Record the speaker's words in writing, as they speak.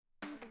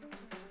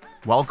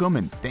Welcome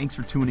and thanks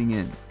for tuning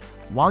in.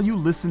 While you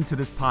listen to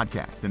this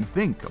podcast and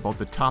think about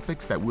the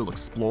topics that we'll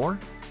explore,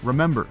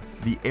 remember,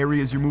 the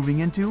areas you're moving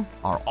into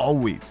are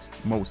always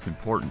most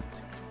important.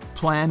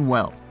 Plan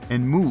well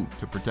and move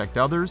to protect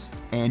others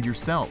and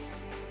yourself.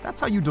 That's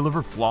how you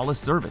deliver flawless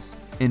service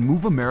and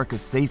move America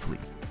safely.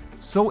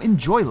 So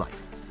enjoy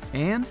life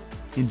and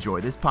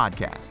enjoy this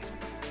podcast.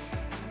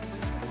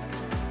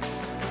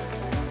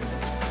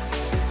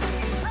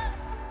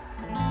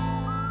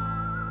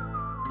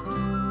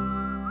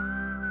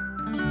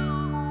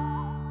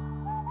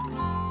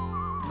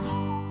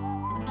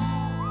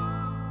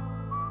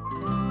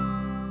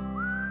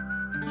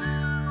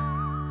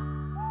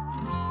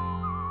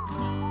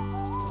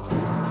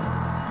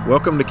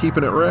 Welcome to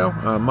Keeping It Real.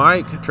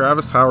 Mike,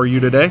 Travis, how are you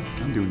today?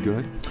 I'm doing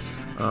good.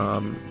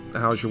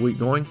 How's your week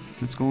going?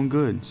 It's going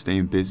good.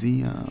 Staying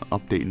busy,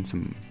 updating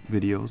some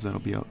videos that'll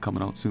be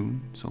coming out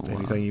soon. So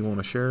anything you want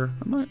to share?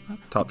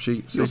 Top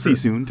sheet? You'll see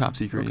soon. Top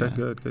secret. Okay,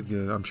 yeah.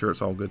 Good. I'm sure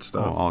it's all good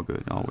stuff. Oh, all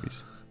good,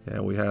 always. Yeah,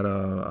 we had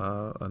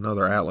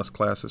another Atlas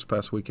class this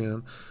past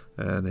weekend,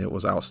 and it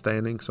was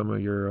outstanding. Some of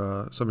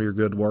your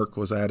good work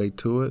was added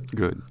to it.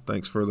 Good.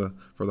 Thanks for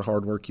the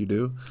hard work you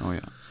do. Oh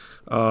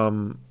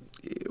yeah.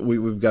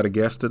 We've got a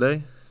guest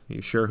today.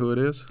 You share who it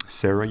is?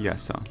 Sara,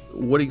 yes.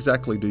 What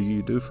exactly do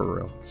you do for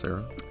real,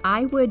 Sara?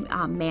 I would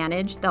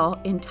manage the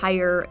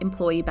entire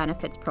employee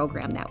benefits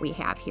program that we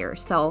have here.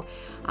 So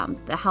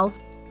the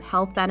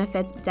health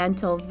benefits,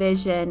 dental,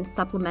 vision,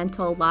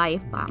 supplemental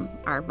life,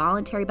 our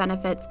voluntary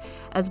benefits,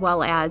 as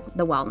well as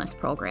the wellness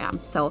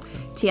program. So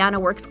Tiana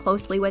works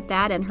closely with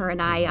that, and her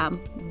and I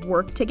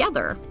work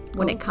together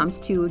when it comes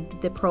to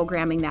the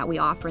programming that we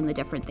offer and the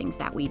different things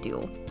that we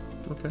do.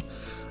 Okay.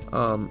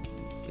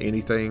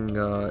 Anything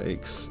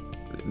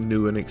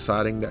new and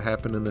exciting that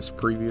happened in this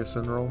previous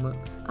enrollment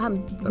that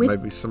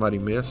maybe somebody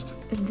missed?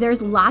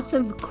 There's lots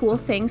of cool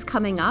things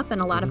coming up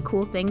and a lot of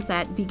cool things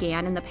that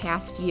began in the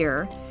past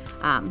year.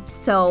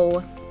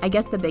 So I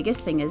guess the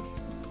biggest thing is,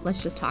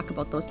 let's just talk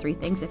about those three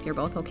things if you're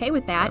both okay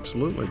with that.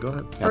 Absolutely. Go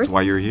ahead. That's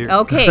why you're here.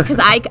 Okay, because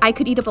I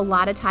could eat up a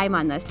lot of time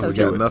on this, so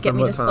just get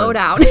me to slow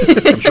down.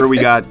 I'm sure we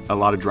got a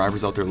lot of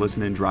drivers out there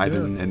listening,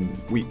 driving,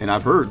 and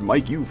I've heard,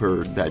 Mike, you've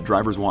heard that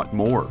drivers want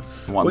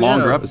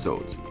longer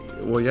episodes.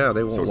 Well, yeah,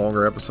 they want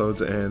longer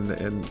episodes,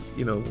 and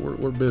you know,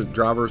 we're busy.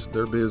 Drivers,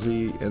 they're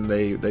busy, and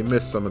they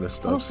miss some of this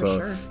stuff. Oh, for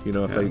sure. You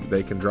know, if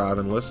they can drive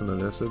and listen to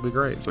this, it'd be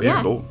great. So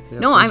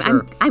No,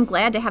 I'm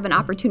glad to have an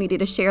opportunity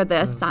to share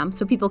this,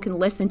 so people can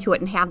listen to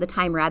it and have the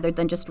time rather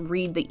than just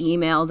read the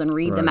emails and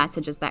read the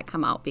messages that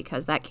come out,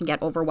 because that can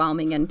get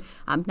overwhelming and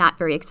not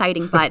very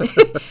exciting. But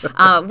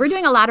we're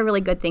doing a lot of really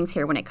good things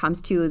here when it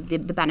comes to the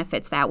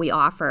benefits that we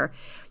offer.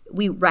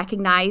 We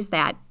recognize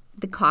that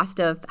the cost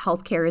of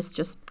healthcare is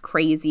just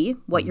crazy.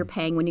 What you're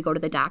paying when you go to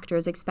the doctor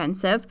is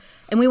expensive.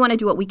 And we want to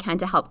do what we can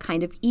to help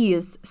kind of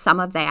ease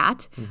some of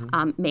that,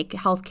 make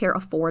healthcare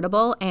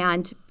affordable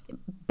and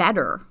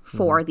better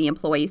for the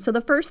employees. So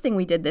the first thing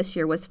we did this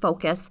year was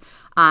focus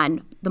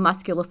on the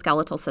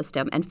musculoskeletal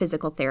system and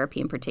physical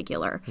therapy in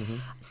particular.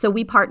 So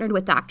we partnered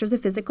with Doctors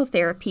of Physical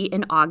Therapy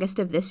in August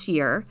of this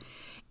year,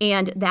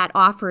 and that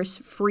offers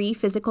free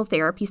physical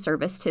therapy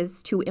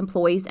services to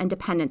employees and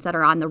dependents that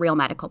are on the Real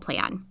Medical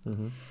Plan.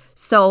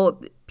 So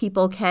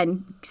people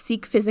can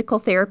seek physical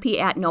therapy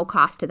at no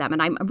cost to them.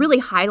 And I'm really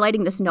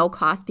highlighting this no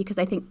cost because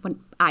I think when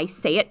I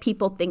say it,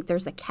 people think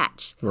there's a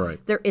catch.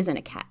 Right. There isn't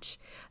a catch.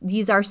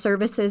 These are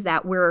services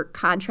that we're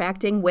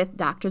contracting with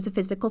Doctors of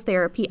Physical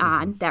Therapy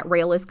on, that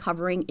Rail is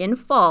covering in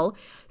full,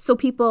 so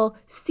people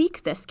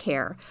seek this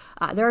care.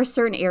 There are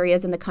certain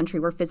areas in the country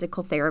where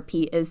physical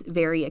therapy is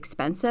very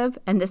expensive,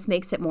 and this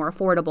makes it more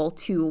affordable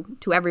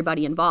to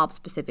everybody involved,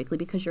 specifically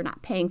because you're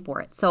not paying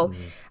for it. So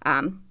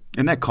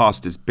and that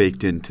cost is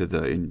baked into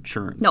the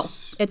insurance. No,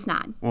 it's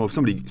not. Well, if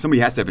somebody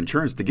has to have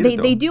insurance to get it,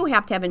 though. They do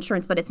have to have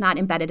insurance, but it's not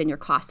embedded in your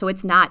cost. So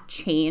it's not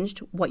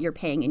changed what you're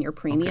paying in your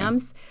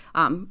premiums.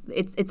 Okay.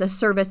 It's a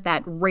service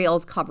that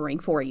Rail's covering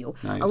for you.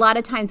 Nice. A lot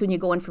of times when you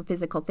go in for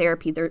physical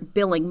therapy, they're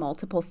billing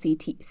multiple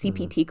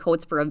CPT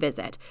codes for a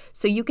visit.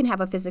 So you can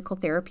have a physical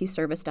therapy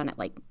service done at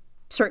like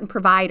certain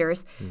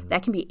providers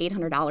that can be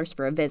 $800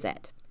 for a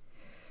visit.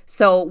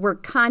 So we're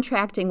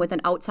contracting with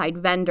an outside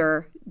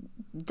vendor,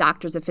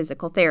 Doctors of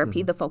Physical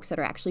Therapy, the folks that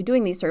are actually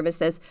doing these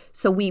services,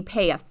 so we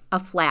pay a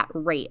flat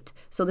rate.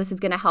 So this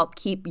is going to help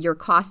keep your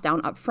costs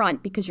down up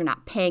front because you're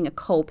not paying a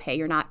copay,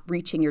 you're not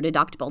reaching your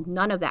deductible.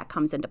 None of that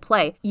comes into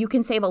play. You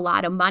can save a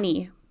lot of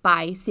money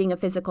by seeing a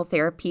physical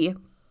therapy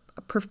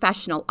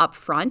professional up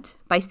front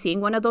by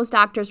seeing one of those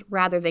doctors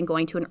rather than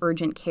going to an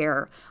urgent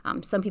care.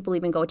 Some people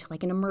even go to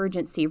like an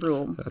emergency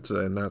room.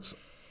 That's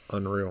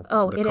unreal.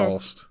 Oh, the it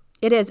cost.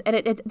 It is, and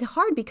it's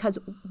hard because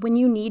when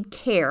you need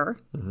care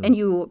and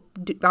you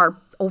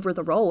are over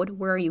the road,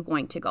 where are you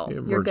going to go?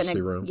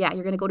 Emergency room. Yeah,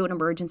 you're going to go to an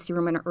emergency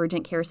room, an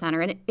urgent care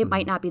center, and it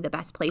might not be the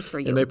best place for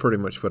you. And they pretty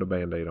much put a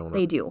Band-Aid on it.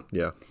 They do.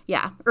 Yeah.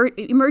 Yeah.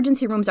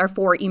 Emergency rooms are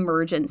for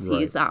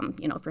emergencies. Right.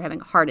 If you're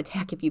having a heart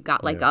attack, if you've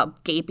got like a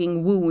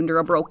gaping wound or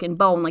a broken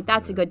bone, like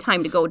that's a good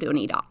time to go to an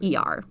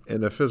ER.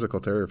 And the physical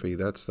therapy,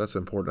 that's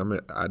important. I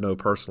mean, I know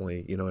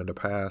personally, in the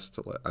past,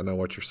 I know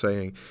what you're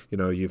saying.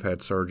 You've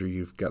had surgery,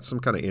 you've got some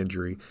kind of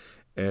injury,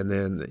 and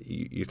then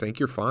you think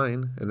you're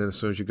fine, and then as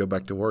soon as you go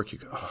back to work, you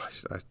go,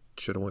 I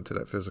should have went to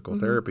that physical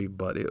therapy,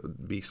 but it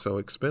would be so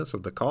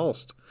expensive. The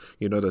cost,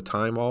 the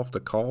time off, the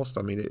cost.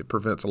 I mean, it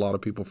prevents a lot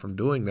of people from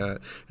doing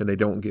that, and they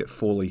don't get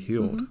fully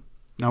healed.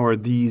 Now, are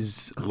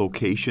these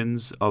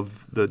locations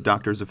of the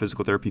Doctors of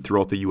Physical Therapy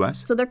throughout the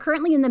U.S.? So they're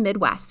currently in the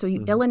Midwest, so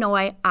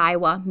Illinois,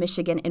 Iowa,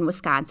 Michigan, and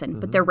Wisconsin,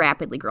 but they're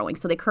rapidly growing.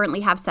 So they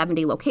currently have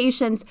 70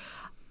 locations.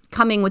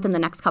 Coming within the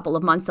next couple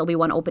of months, there'll be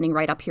one opening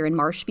right up here in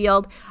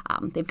Marshfield.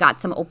 They've got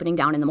some opening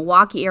down in the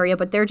Milwaukee area,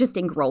 but they're just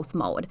in growth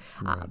mode.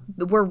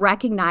 We're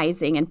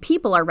recognizing, and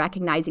people are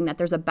recognizing, that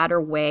there's a better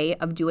way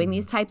of doing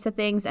these types of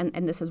things,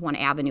 and this is one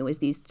avenue, is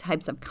these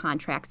types of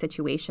contract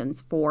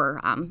situations for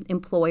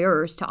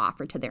employers to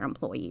offer to their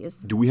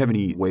employees. Do we have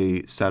any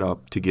way set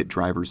up to get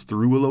drivers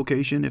through a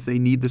location if they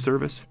need the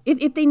service?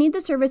 If they need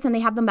the service and they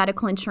have the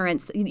medical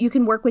insurance, you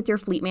can work with your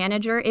fleet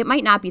manager. It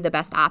might not be the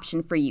best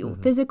option for you.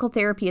 Physical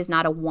therapy is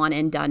not a one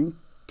and done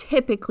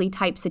typically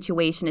type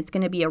situation. It's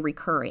going to be a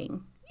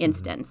recurring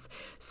instance.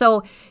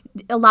 So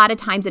a lot of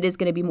times it is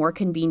going to be more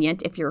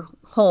convenient if you're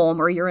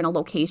home or you're in a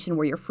location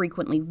where you're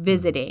frequently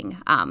visiting,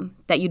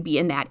 that you'd be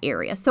in that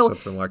area. So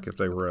something like if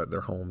they were at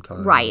their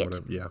hometown. Right. Or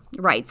whatever. Yeah.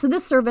 Right. So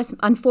this service,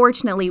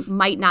 unfortunately,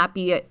 might not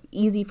be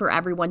easy for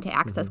everyone to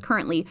access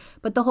currently,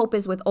 but the hope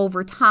is with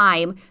over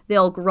time,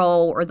 they'll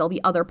grow, or there'll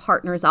be other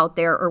partners out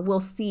there, or we'll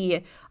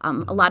see a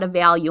lot of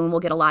value, and we'll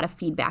get a lot of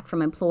feedback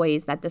from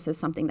employees that this is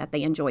something that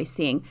they enjoy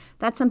seeing.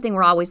 That's something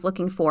we're always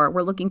looking for.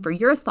 We're looking for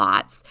your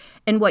thoughts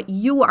and what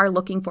you are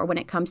looking for when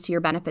it comes to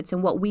your benefits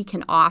and what we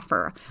can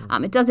offer.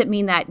 It doesn't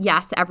mean that,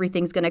 yes,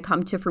 everything's going to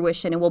come to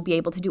fruition and we'll be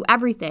able to do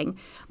everything,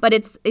 but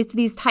it's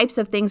these types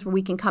of things where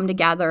we can come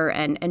together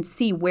and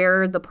see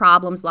where the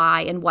problems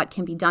lie and what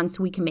can be done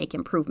so we can make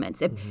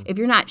improvements. If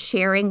you're not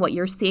sharing what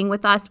you're seeing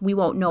with us, we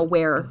won't know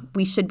where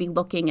we should be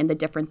looking and the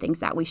different things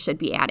that we should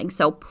be adding.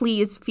 So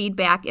please,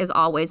 feedback is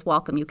always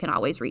welcome. You can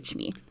always reach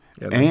me.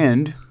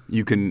 And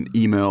you can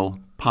email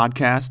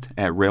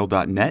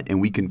podcast@rail.net,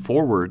 and we can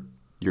forward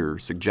your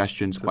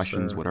suggestions,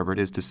 questions, whatever it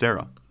is, to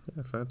Sara.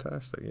 Yeah,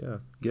 fantastic.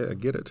 Yeah,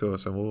 get it to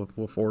us, and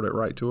we'll forward it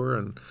right to her.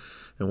 And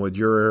with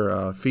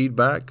your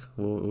feedback,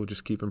 we'll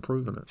just keep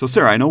improving it. So,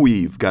 Sara, I know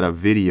we've got a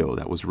video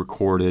that was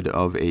recorded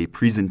of a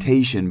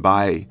presentation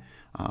by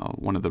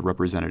one of the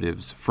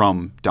representatives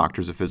from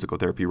Doctors of Physical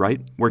Therapy,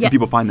 right? Where can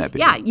people find that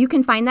video? Yeah, you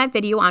can find that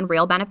video on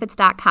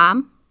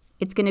railbenefits.com.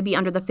 It's going to be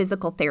under the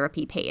physical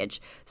therapy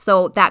page.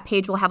 So that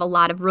page will have a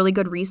lot of really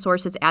good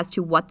resources as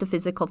to what the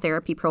physical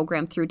therapy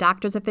program through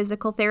Doctors of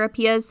Physical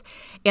Therapy is.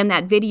 And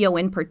that video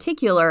in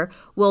particular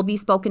will be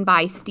spoken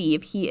by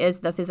Steve. He is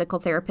the physical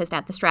therapist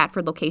at the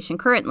Stratford location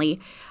currently.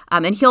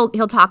 And he'll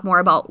talk more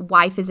about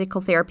why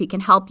physical therapy can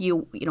help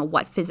you,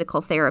 what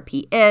physical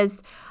therapy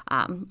is,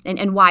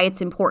 and why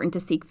it's important to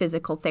seek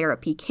physical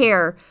therapy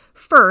care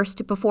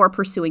first before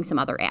pursuing some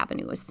other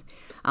avenues.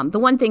 The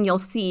one thing you'll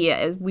see,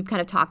 as we've kind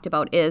of talked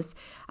about, is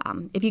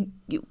if you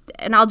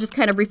and I'll just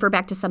kind of refer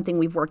back to something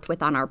we've worked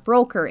with on our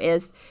broker,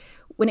 is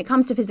when it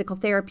comes to physical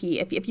therapy,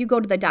 if you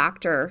go to the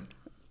doctor,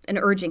 an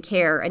urgent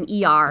care, an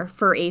ER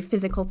for a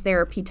physical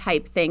therapy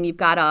type thing, you've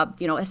got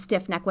a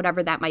stiff neck,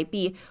 whatever that might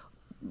be,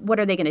 what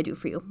are they going to do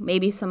for you?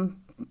 Maybe some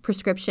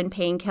prescription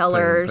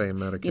painkillers, pain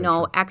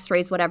medication.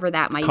 X-rays, whatever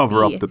that might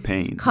Cover be. up the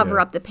pain. Cover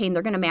up the pain.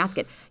 They're going to mask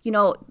it.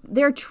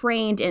 They're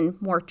trained in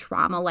more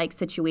trauma-like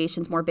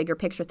situations, more bigger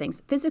picture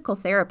things. Physical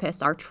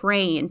therapists are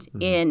trained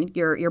in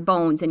your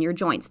bones and your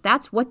joints.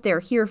 That's what they're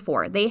here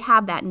for. They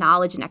have that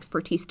knowledge and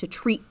expertise to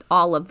treat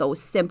all of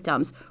those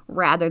symptoms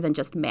rather than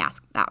just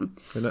mask them.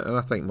 And I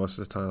think most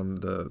of the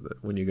time,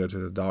 when you go to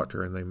the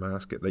doctor and they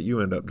mask it, that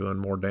you end up doing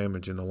more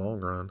damage in the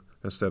long run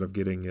instead of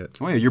getting it.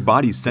 Oh yeah, your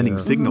body's sending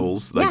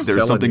signals like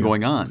there's something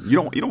going on. You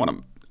don't want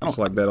to. It's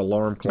like that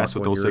alarm clock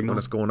when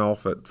it's going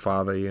off at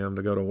 5 a.m.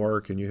 to go to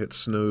work, and you hit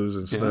snooze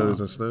and snooze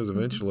and snooze.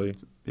 Eventually,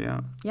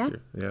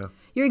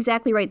 You're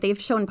exactly right. They've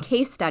shown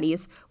case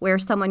studies where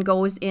someone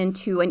goes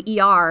into an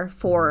ER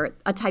for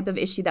a type of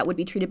issue that would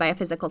be treated by a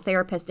physical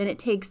therapist, and it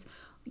takes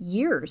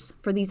years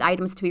for these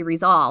items to be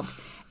resolved.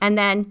 And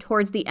then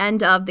towards the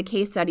end of the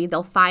case study,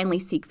 they'll finally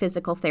seek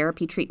physical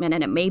therapy treatment,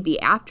 and it may be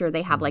after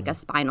they have like a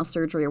spinal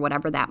surgery or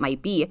whatever that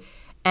might be,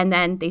 and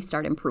then they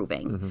start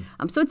improving.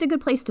 So it's a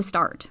good place to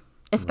start,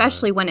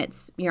 especially when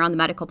you're on the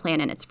medical plan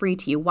and it's free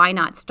to you. Why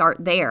not start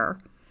there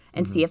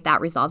and see if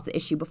that resolves the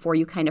issue before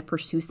you kind of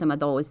pursue some of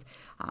those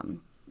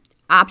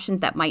options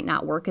that might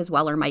not work as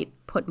well or might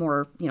put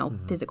more,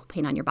 physical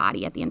pain on your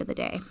body at the end of the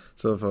day.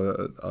 So if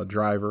a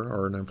driver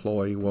or an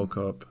employee woke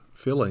up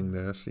feeling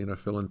this,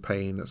 feeling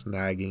pain that's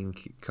nagging,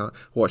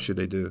 what should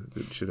they do?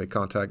 Should they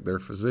contact their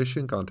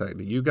physician, contact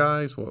you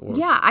guys?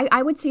 Yeah,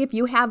 I would say if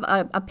you have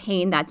a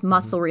pain that's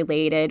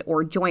muscle-related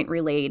or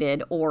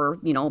joint-related or,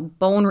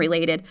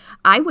 bone-related,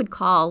 I would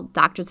call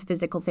Doctors of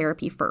Physical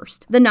Therapy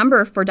first. The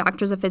number for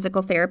Doctors of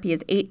Physical Therapy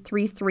is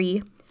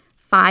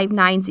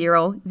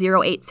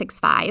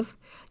 833-590-0865.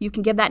 You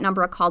can give that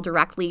number a call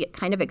directly,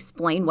 kind of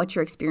explain what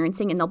you're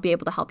experiencing, and they'll be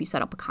able to help you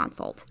set up a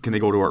consult. Can they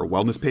go to our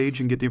wellness page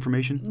and get the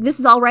information? This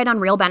is all right on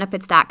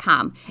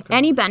realbenefits.com. Okay.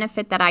 Any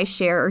benefit that I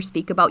share or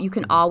speak about, you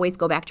can always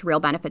go back to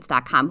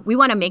realbenefits.com. We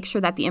want to make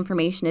sure that the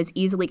information is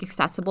easily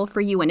accessible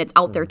for you and it's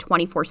out there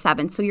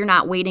 24/7, so you're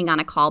not waiting on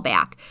a call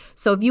back.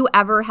 So if you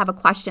ever have a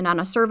question on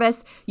a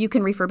service, you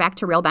can refer back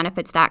to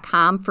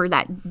realbenefits.com for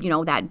that,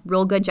 that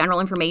real good general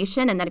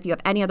information. And then if you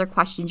have any other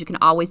questions, you can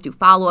always do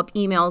follow-up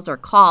emails or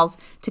calls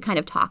to kind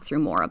of talk through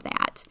more of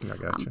that. I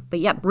got you. But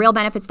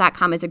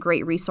realbenefits.com is a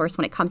great resource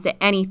when it comes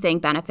to anything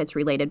benefits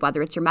related,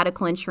 whether it's your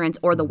medical insurance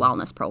or the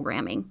wellness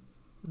programming.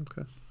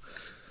 Okay.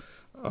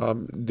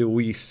 Do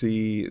we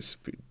see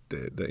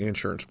the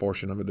insurance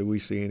portion of it? Do we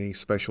see any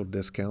special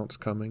discounts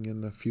coming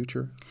in the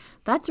future?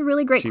 That's a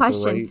really great Cheaper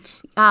question.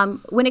 Rates?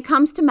 When it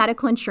comes to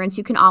medical insurance,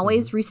 you can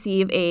always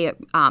receive a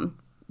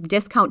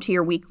discount to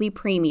your weekly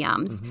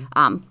premiums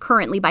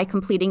currently by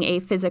completing a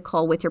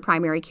physical with your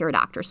primary care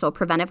doctor, so a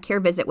preventive care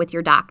visit with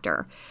your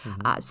doctor.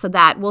 So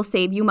that will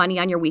save you money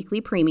on your weekly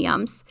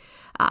premiums.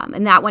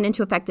 And that went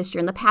into effect this year.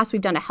 In the past,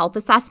 we've done a health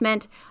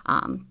assessment,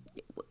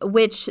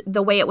 which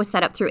the way it was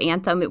set up through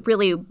Anthem, the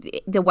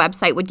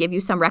website would give you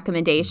some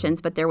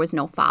recommendations, but there was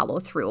no follow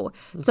through.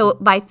 So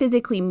by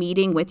physically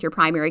meeting with your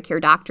primary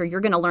care doctor,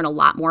 you're going to learn a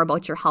lot more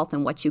about your health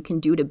and what you can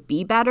do to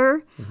be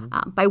better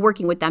by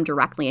working with them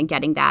directly and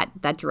getting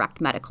that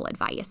direct medical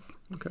advice.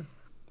 Okay,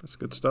 that's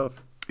good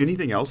stuff.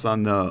 Anything else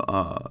on the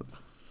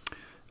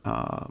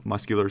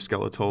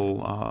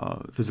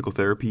musculoskeletal physical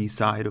therapy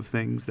side of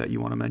things that you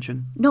want to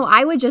mention? No,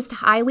 I would just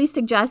highly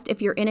suggest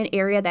if you're in an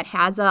area that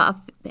has a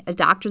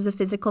Doctors of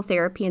Physical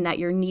Therapy and that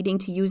you're needing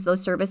to use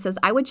those services,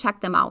 I would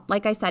check them out.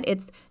 Like I said,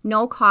 it's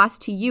no cost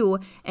to you.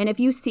 And if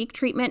you seek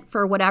treatment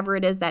for whatever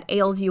it is that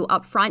ails you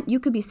up front, you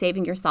could be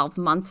saving yourselves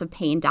months of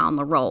pain down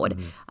the road.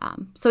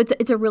 So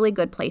it's a really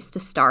good place to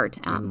start.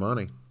 And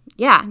money.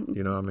 Yeah.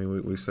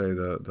 We say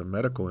the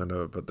medical end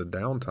of it, but the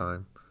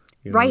downtime.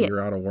 Right.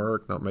 You're out of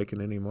work, not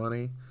making any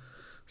money.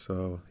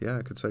 So, yeah,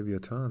 it could save you a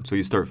ton. So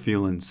you start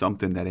feeling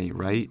something that ain't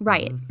right.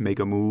 Right. Make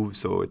a move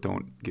so it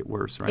don't get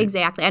worse, right?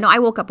 Exactly. I know I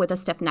woke up with a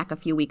stiff neck a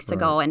few weeks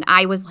ago, and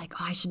I was like,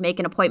 I should make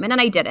an appointment, and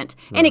I didn't.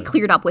 And it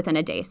cleared up within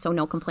a day, so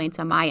no complaints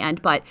on my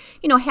end. But,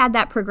 had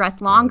that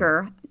progressed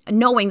longer,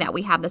 knowing that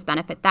we have this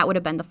benefit, that would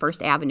have been the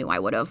first avenue I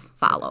would have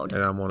followed.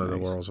 And I'm one of the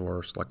world's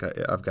worst. Like,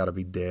 I've got to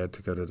be dead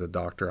to go to the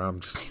doctor.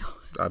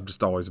 I've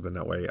just always been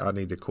that way. I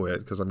need to quit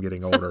because I'm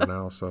getting older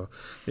now. So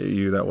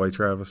you that way,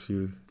 Travis?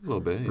 You a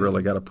little bit.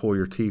 Really got to pull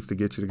your teeth to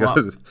get you to go.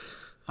 Well,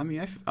 I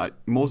mean,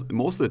 most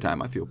of the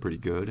time I feel pretty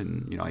good,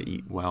 and I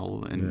eat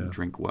well and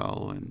drink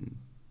well and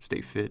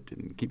stay fit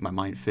and keep my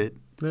mind fit.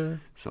 Yeah.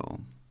 So.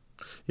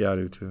 Yeah, I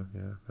do too.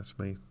 Yeah, that's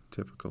me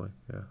typically.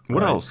 Yeah.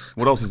 What else?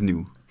 What else is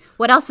new?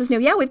 What else is new?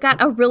 Yeah, we've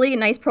got a really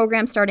nice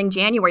program starting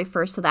January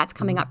 1st, so that's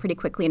coming up pretty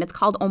quickly, and it's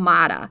called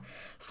OMADA.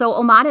 So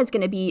OMADA is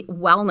going to be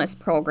wellness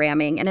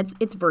programming, and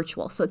it's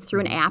virtual, so it's through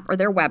an app or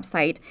their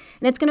website,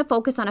 and it's going to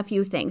focus on a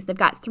few things. They've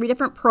got 3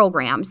 different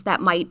programs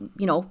that might,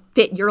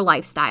 fit your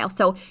lifestyle.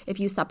 So if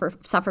you suffer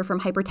from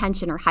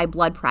hypertension or high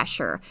blood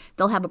pressure,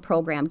 they'll have a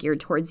program geared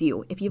towards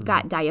you. If you've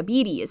got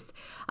diabetes,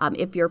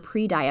 if you're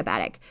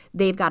pre-diabetic,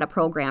 they've got a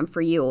program for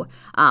you,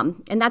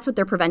 and that's what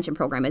their prevention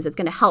program is. It's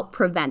going to help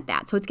prevent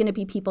that. So it's going to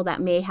be people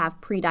that may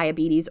have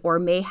pre-diabetes or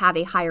may have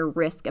a higher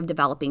risk of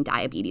developing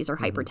diabetes or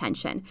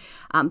hypertension.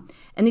 And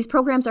these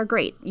programs are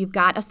great. You've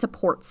got a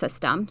support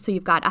system. So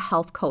you've got a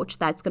health coach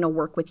that's going to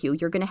work with you.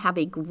 You're going to have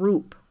a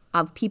group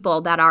of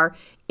people that are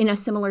in a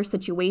similar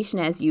situation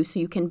as you, so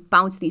you can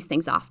bounce these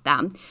things off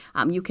them.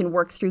 You can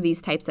work through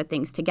these types of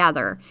things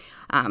together.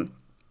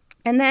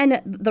 And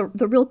then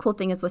the real cool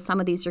thing is with some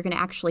of these, you're going to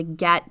actually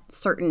get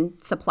certain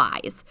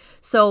supplies.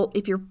 So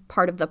if you're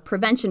part of the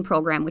prevention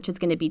program, which is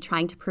going to be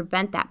trying to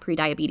prevent that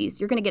prediabetes,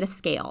 you're going to get a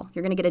scale.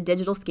 You're going to get a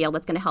digital scale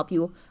that's going to help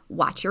you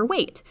watch your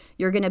weight.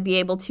 You're going to be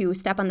able to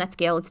step on that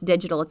scale. It's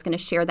digital. It's going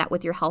to share that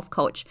with your health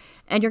coach.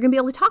 And you're going to be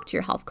able to talk to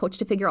your health coach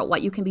to figure out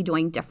what you can be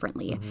doing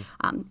differently.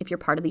 If you're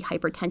part of the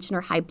hypertension or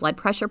high blood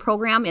pressure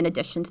program, in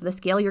addition to the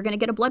scale, you're going to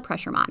get a blood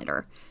pressure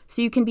monitor.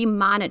 So you can be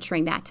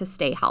monitoring that to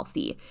stay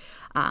healthy.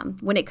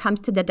 When it comes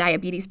to the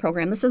diabetes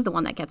program, this is the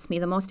one that gets me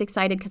the most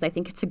excited because I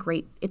think it's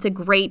a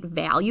great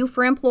value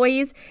for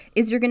employees.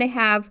 Is you're going to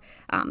have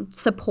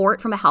support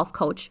from a health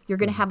coach. You're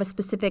going to have a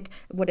specific,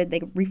 what did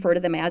they refer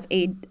to them as,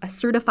 a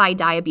certified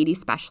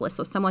diabetes specialist.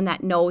 So someone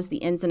that knows the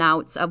ins and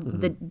outs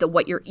of the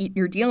what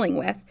you're dealing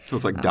with. So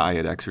it's like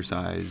diet,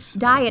 exercise.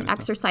 Diet,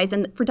 exercise,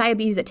 and for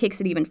diabetes, it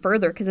takes it even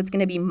further because it's going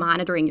to be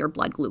monitoring your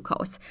blood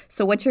glucose.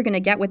 So what you're going to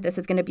get with this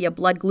is going to be a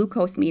blood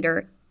glucose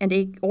meter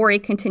or a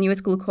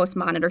continuous glucose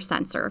monitor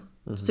sensor.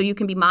 So you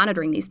can be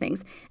monitoring these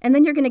things. And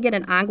then you're going to get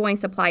an ongoing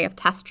supply of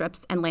test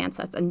strips and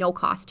lancets at no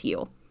cost to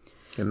you.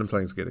 And them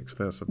things get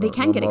expensive. They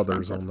can get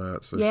mother's expensive. On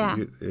that, so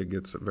it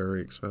gets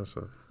very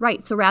expensive.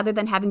 Right. So rather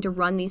than having to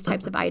run these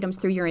types of items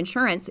through your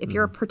insurance, if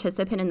you're a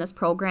participant in this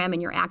program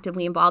and you're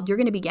actively involved, you're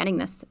going to be getting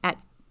this at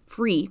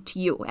free to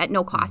you, at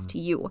no cost to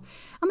you.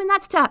 And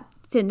that's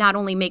to not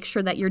only make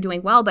sure that you're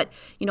doing well, but,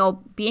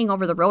 being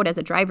over the road as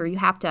a driver, you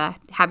have to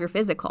have your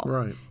physical.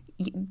 Right.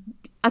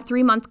 A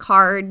 3-month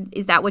card,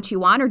 is that what you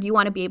want, or do you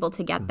want to be able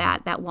to get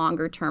that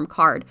longer term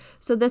card?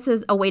 So this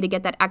is a way to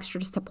get that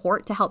extra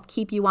support to help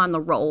keep you on the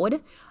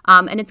road,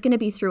 and it's going to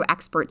be through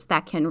experts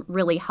that can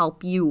really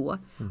help you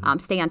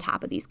stay on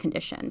top of these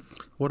conditions.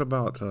 What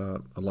about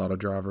a lot of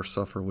drivers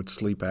suffer with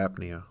sleep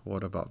apnea?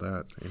 What about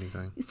that?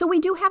 Anything? So we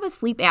do have a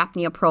sleep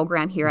apnea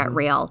program here at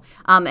Rail,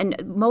 and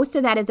most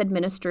of that is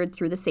administered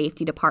through the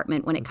safety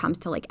department when it comes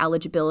to like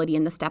eligibility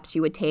and the steps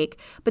you would take.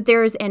 But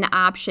there's an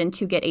option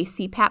to get a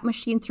CPAP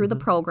machine through the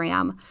program.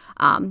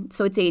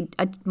 So it's a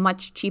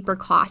much cheaper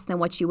cost than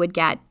what you would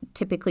get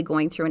typically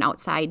going through an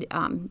outside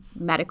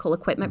medical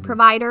equipment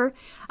provider.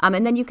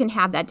 And then you can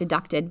have that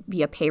deducted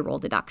via payroll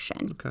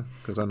deduction. Okay,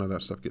 because I know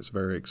that stuff gets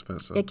very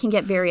expensive. It can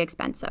get very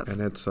expensive.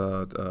 And it's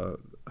a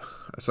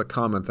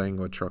common thing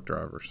with truck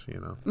drivers,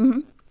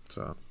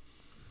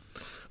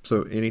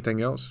 So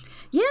anything else?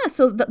 Yeah,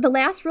 so the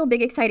last real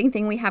big exciting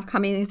thing we have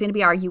coming is going to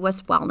be our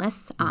U.S.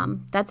 Wellness.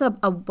 That's a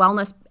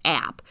wellness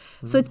app.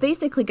 So it's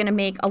basically going to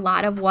make a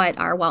lot of what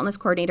our wellness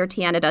coordinator,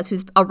 Tiana, does,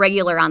 who's a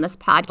regular on this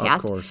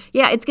podcast. Of course.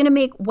 Yeah, it's going to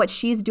make what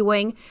she's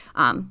doing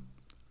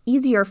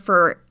easier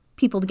for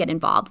people to get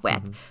involved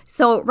with.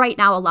 So right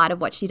now, a lot of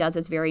what she does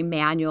is very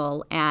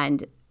manual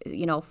and,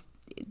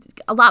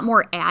 a lot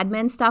more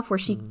admin stuff where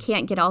she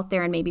can't get out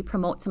there and maybe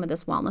promote some of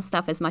this wellness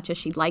stuff as much as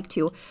she'd like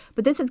to.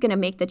 But this is going to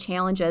make the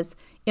challenges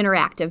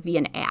interactive via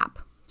an app.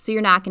 So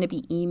you're not going to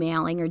be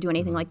emailing or doing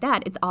anything like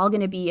that. It's all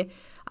going to be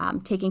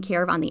taken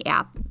care of on the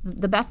app.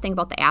 The best thing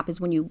about the app is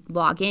when you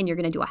log in, you're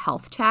going to do a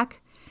health check.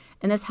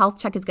 And this health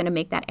check is going to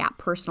make that app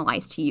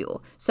personalized to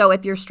you. So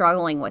if you're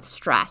struggling with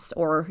stress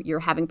or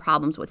you're having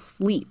problems with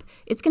sleep,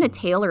 it's going to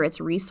tailor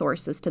its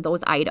resources to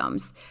those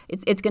items.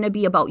 It's going to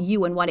be about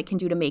you and what it can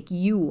do to make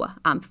you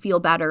feel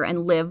better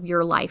and live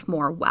your life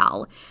more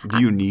well. Do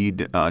you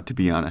need to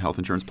be on a health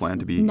insurance plan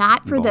to be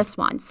Not for involved? this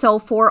one. So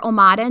for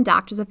OMADA and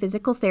Doctors of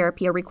Physical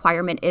Therapy, a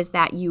requirement is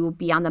that you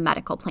be on the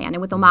medical plan.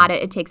 And with OMADA,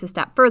 it takes a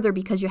step further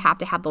because you have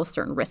to have those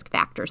certain risk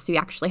factors. So you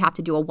actually have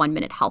to do a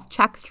 1-minute health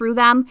check through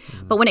them.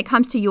 But when it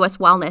comes to U.S.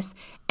 Wellness,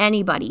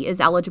 anybody is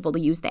eligible to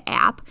use the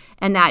app,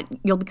 and that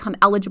you'll become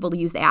eligible to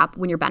use the app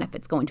when your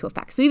benefits go into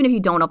effect. So even if you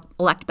don't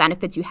elect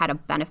benefits, you had a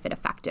benefit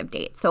effective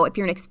date. So if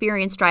you're an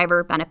experienced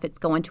driver, benefits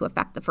go into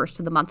effect the first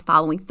of the month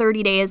following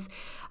 30 days.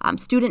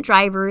 Student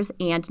drivers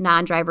and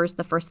non-drivers,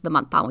 the first of the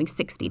month following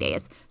 60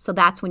 days. So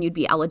that's when you'd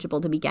be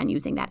eligible to begin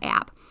using that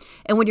app.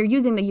 And when you're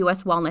using the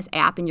U.S. Wellness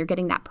app and you're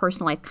getting that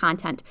personalized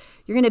content,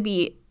 you're going to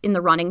be in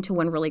the running to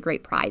win really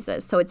great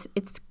prizes. So it's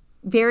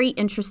very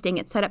interesting.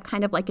 It's set up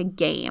kind of like a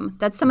game.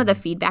 That's some of the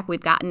feedback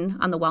we've gotten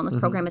on the wellness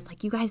program. Is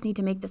like, you guys need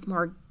to make this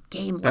more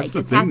game-like. That's the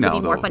It thing has to now,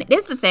 be more though. fun. It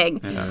is the thing.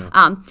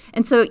 Yeah.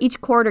 And so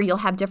each quarter you'll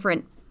have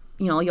different,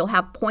 you'll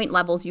have point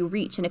levels you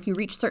reach. And if you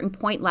reach certain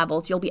point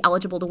levels, you'll be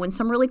eligible to win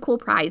some really cool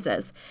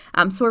prizes.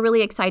 So we're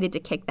really excited to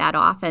kick that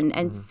off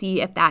and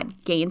see if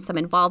that gains some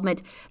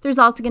involvement. There's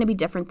also going to be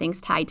different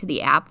things tied to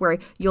the app where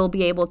you'll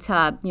be able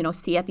to,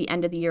 see at the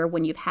end of the year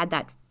when you've had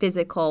that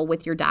physical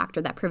with your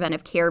doctor, that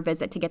preventive care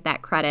visit to get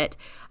that credit.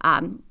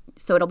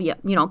 So it'll be,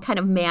 kind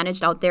of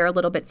managed out there a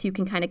little bit so you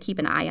can kind of keep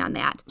an eye on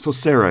that. So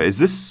Sarah, is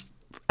this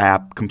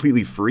app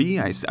completely free?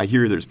 I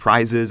hear there's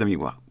prizes. I mean,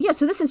 well, Yeah,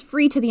 so this is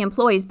free to the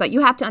employees, but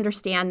you have to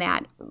understand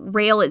that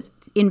Rail is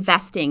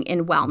investing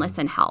in wellness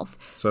and health.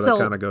 So that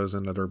kind of goes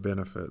into their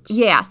benefits.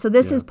 Yeah, so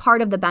this is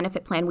part of the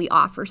benefit plan we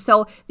offer.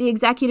 So the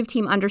executive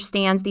team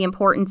understands the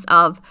importance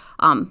of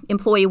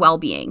employee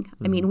well-being.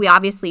 I mean, we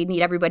obviously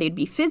need everybody to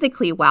be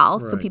physically well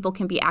so Right. people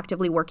can be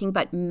actively working,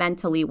 but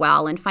mentally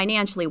well and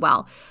financially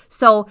well.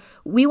 So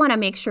we want to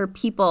make sure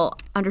people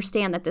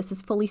understand that this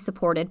is fully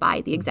supported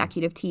by the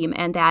executive team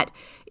and that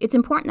it's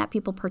important that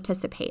people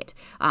participate.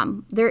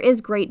 There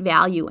is great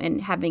value in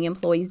having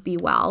employees be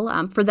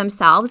well for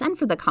themselves and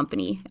for the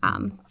company.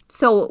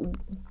 So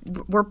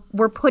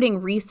we're putting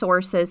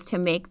resources to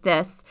make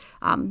this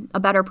a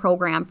better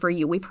program for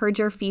you. We've heard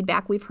your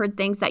feedback. We've heard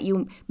things that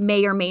you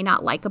may or may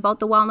not like about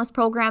the wellness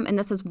program, and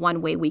this is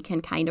one way we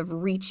can kind of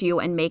reach you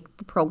and make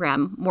the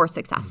program more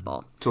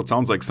successful. so it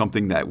sounds like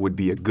something that would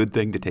be a good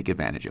thing to take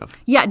advantage of.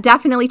 Yeah,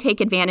 definitely take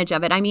advantage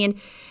of it. I mean,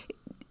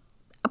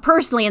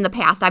 personally, in the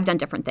past, I've done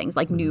different things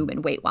like Noob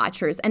and Weight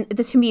Watchers, and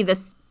to me,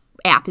 this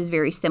app is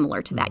very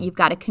similar to that. You've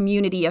got a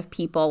community of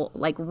people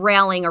like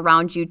rallying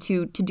around you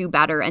to do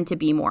better and to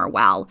be more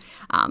well.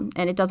 And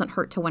it doesn't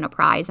hurt to win a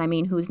prize. I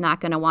mean, who's not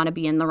going to want to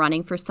be in the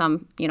running for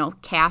some,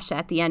 cash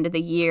at the end of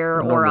the year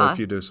or Normally if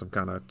you do some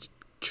kind of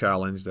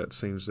challenge that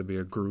seems to be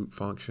a group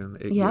function.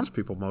 It gets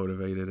people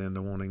motivated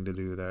into wanting to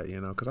do that,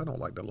 because I don't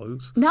like to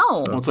lose.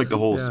 No. Well, it's like the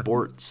whole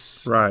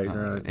sports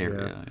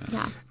area.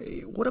 Yeah.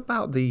 What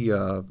about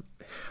the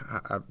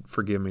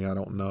forgive me, I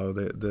don't know,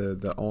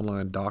 the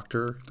online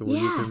doctor? Can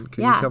you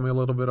tell me a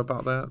little bit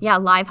about that? Yeah,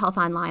 Live Health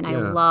Online. I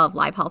love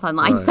Live Health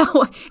Online. Right.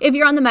 So if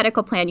you're on the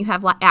medical plan, you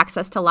have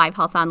access to Live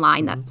Health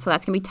Online. So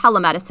that's going to be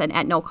telemedicine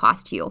at no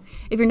cost to you.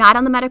 If you're not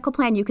on the medical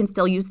plan, you can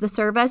still use the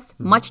service.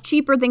 Much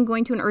cheaper than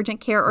going to an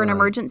urgent care or an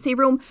emergency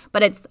room,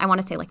 but it's, I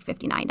want to say, like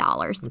 $59.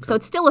 Okay. So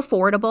it's still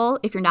affordable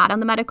if you're not on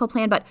the medical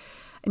plan, but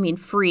I mean,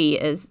 free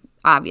is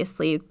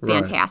obviously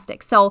fantastic.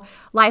 Right. So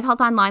Live Health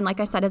Online, like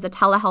I said, is a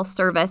telehealth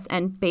service,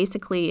 and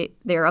basically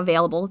they're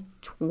available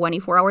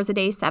 24 hours a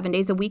day, 7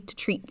 days a week to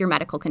treat your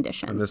medical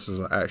conditions. And this is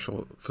an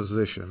actual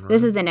physician, right?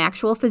 This is an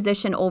actual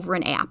physician over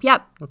an app.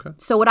 Yep. Okay.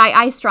 So what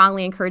I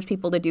strongly encourage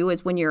people to do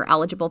is when you're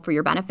eligible for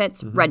your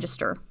benefits,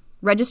 register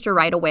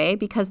right away,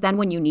 because then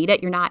when you need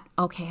it, you're not,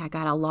 okay, I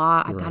got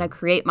to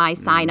create my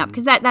sign up,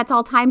 because that's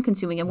all time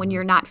consuming. And when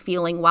you're not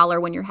feeling well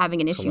or when you're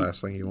having an issue, the last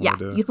thing you want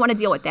to do. You'd want to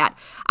deal with that.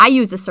 I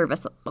use the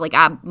service like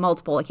on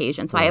multiple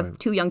occasions. So I have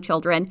 2 young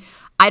children.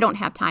 I don't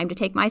have time to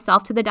take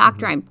myself to the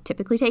doctor. I'm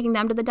typically taking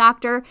them to the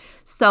doctor.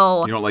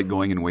 So you don't like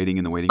going and waiting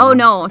in the waiting room? Oh,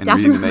 no, and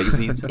definitely. Reading the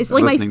magazines? It's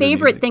like my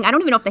favorite thing. I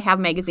don't even know if they have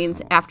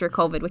magazines after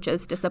COVID, which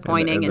is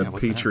disappointing. And the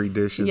petri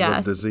dishes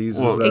of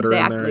diseases that are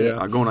in there.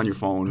 Yeah. Going on your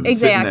phone,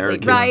 exactly.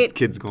 sitting there,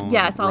 kids going.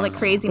 Yes, all the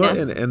craziness.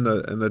 Well,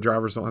 and the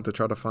drivers don't have to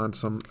try to find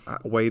some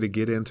way to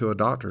get into a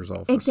doctor's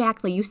office.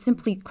 Exactly. You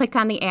simply click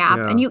on the app,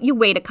 and you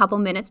wait a couple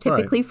minutes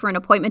typically for an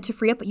appointment to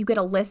free up, but you get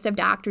a list of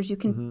doctors. You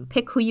can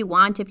pick who you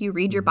want. If you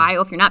read your bio,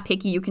 if you're not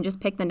picky, you can just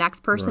pick the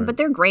next person. But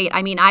they're great.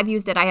 I mean, I've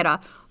used it. I had a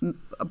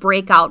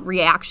breakout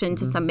reaction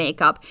to some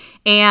makeup,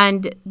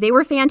 and they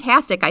were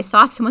fantastic. I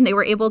saw someone, they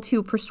were able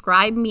to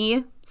prescribe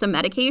me some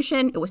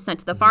medication. It was sent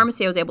to the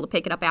pharmacy. I was able to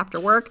pick it up after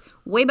work.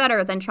 Way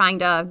better than trying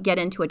to get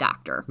into a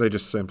doctor. They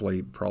just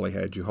simply probably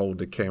had you hold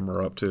the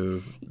camera up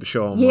to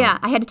show them. Yeah,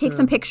 I had to take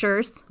some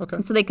pictures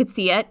so they could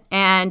see it,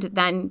 and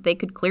then they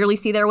could clearly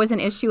see there was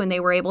an issue, and they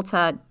were able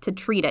to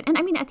treat it. And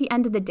I mean, at the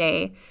end of the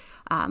day,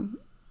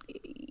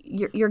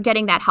 you're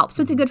getting that help.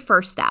 So it's a good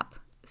first step.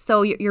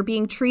 So you're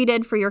being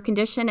treated for your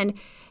condition, and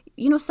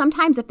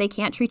sometimes if they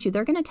can't treat you,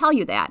 they're going to tell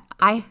you that.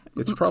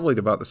 It's probably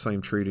about the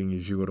same treating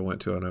as you would have went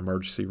to an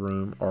emergency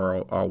room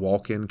or a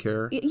walk-in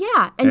care.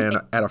 Yeah. And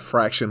at a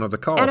fraction of the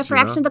cost. At a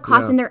fraction of the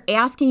cost, and they're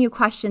asking you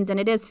questions, and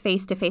it is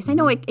face-to-face. I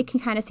know it can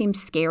kind of seem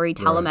scary,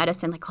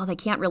 telemedicine, like, they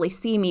can't really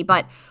see me.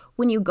 But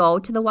when you go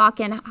to the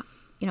walk-in,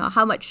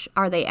 how much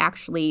are they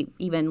actually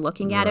even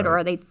looking at it, or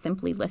are they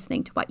simply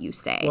listening to what you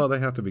say? Well, they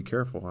have to be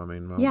careful. I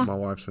mean, my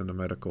wife's in the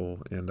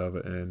medical end of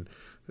it, and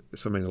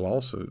so many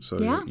lawsuits. So,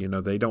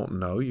 they don't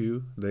know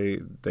you.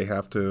 They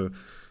have to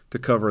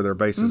cover their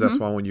bases. That's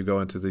why when you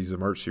go into these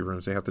emergency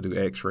rooms, they have to do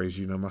x-rays.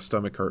 My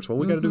stomach hurts. Well,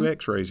 we got to do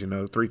x-rays,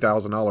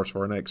 $3,000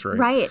 for an x-ray.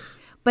 Right.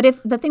 But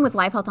if the thing with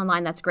Live Health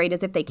Online that's great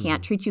is if they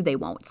can't treat you, they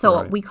won't.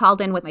 So we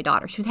called in with my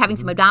daughter. She was having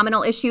some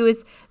abdominal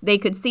issues. They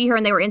could see her,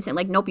 and they were instant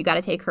like, nope, you got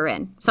to take her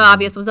in. So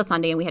obvious it was a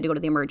Sunday, and we had to go to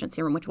the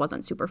emergency room, which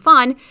wasn't super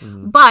fun.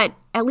 But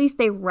at least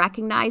they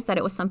recognized that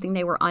it was something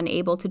they were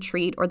unable to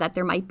treat, or that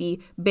there might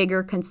be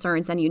bigger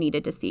concerns and you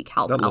needed to seek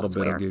help elsewhere. That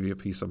little bit will give you a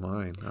peace of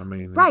mind. I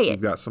mean, if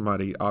you've got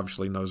somebody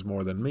obviously knows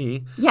more than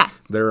me.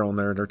 Yes. They're on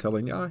there, and they're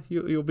telling you,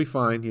 you'll be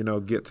fine.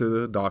 Get to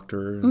the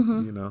doctor.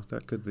 And,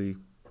 that could be...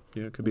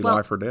 it could be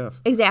life or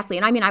death. Exactly.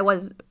 And I mean,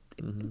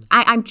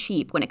 I'm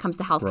cheap when it comes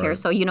to healthcare. Right.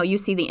 So, you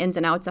see the ins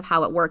and outs of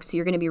how it works. So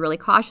you're going to be really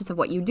cautious of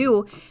what you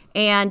do.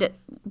 And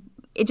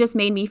it just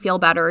made me feel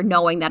better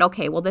knowing that,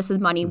 okay, well, this is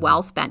money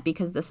well spent,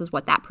 because this is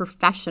what that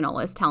professional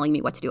is telling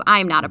me what to do. I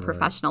am not a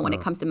professional when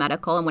it comes to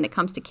medical. And when it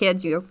comes to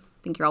kids, you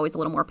think you're always a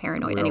little more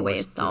paranoid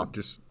anyways. So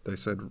they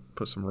said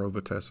put some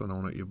Robitussin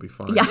on it, you'll be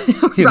fine. Yeah,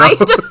 right.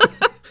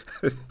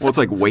 Well, it's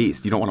like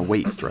waste. You don't want to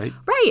waste, right?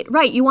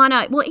 Right. You want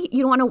to. Well,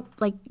 you don't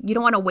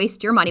want to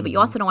waste your money, but you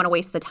also don't want to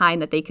waste the time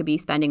that they could be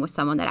spending with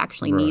someone that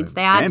actually needs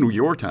that, and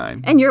your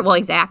time,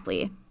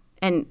 exactly.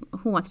 And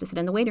who wants to sit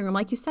in the waiting room?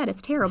 Like you said,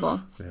 it's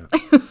terrible.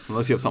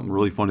 Unless you have something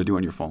really fun to do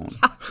on your phone.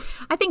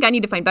 I think I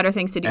need to find better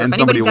things to do. And if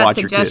anybody's got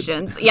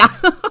suggestions,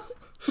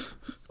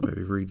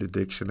 maybe read the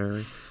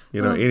dictionary.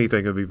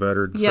 Anything could be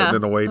better than sitting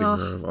in the waiting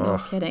room. No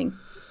kidding.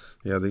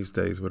 Yeah, these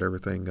days with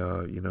everything,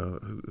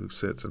 who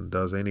sits and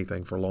does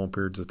anything for long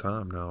periods of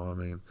time now. I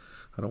mean,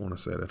 I don't want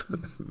to sit it.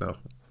 No.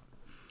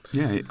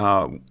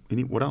 Yeah.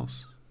 What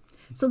else?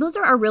 So those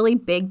are our really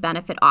big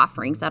benefit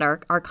offerings that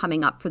are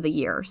coming up for the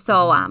year.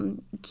 So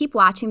keep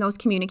watching those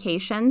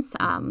communications.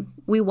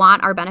 We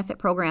want our benefit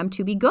program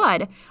to be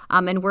good,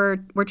 and we're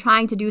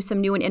trying to do some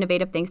new and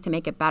innovative things to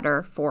make it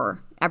better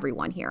for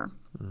everyone here.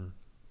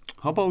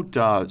 How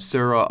about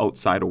Sara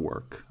outside of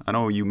work? I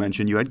know you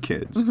mentioned you had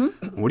kids.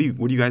 What do you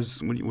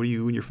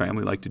and your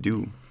family like to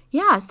do?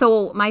 Yeah,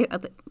 so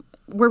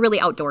we're really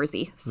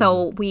outdoorsy.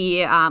 So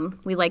we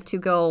like to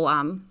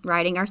go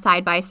riding our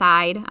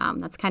side-by-side.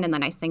 That's kind of the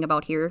nice thing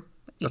about here.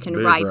 That's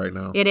big right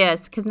now. It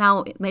is, because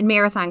now in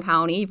Marathon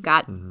County, you've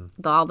got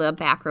all the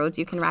back roads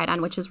you can ride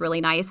on, which is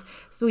really nice.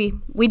 So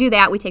we do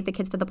that. We take the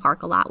kids to the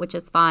park a lot, which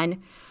is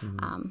fun.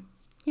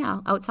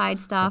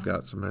 Outside stuff. I've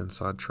got some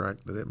inside track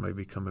that it may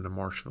be coming to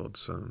Marshfield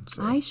soon.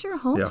 So. I sure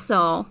hope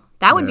so.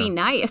 That would be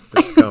nice.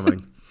 It's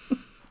coming.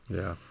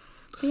 Yeah.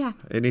 Yeah.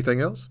 Anything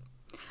else?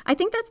 I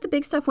think that's the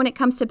big stuff when it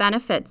comes to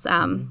benefits.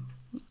 I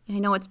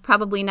know it's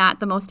probably not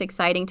the most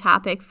exciting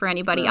topic for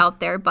anybody out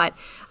there, but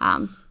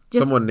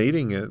just someone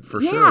needing it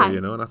for sure,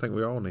 and I think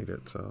we all need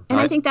it. So, and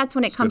I think that's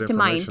when it comes to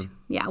mind.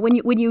 Yeah, when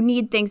you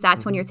need things,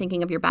 that's when you're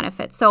thinking of your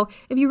benefits. So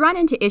if you run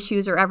into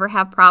issues or ever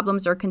have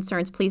problems or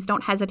concerns, please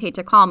don't hesitate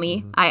to call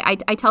me. I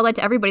tell that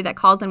to everybody that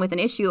calls in with an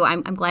issue.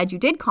 I'm glad you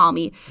did call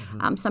me.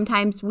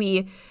 Sometimes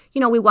we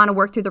want to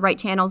work through the right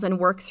channels and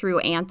work through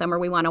Anthem, or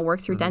we want to work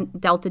through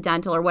Delta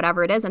Dental or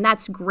whatever it is, and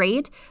that's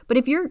great. But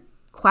if you're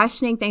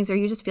questioning things or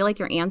you just feel like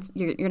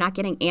you're not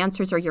getting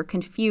answers or you're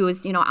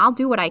confused, I'll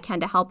do what I can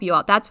to help you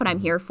out. That's what I'm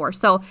here for.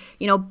 So,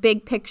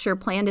 big picture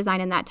plan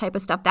design and that type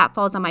of stuff, that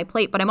falls on my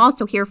plate, but I'm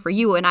also here for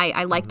you. And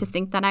I like to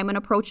think that I'm an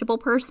approachable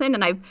person,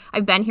 and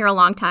I've been here a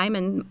long time,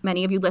 and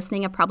many of you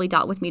listening have probably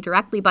dealt with me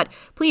directly. But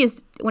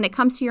please, when it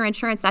comes to your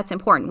insurance, that's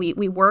important.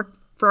 We work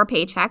for a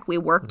paycheck. We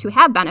work to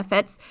have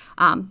benefits,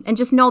 and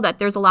just know that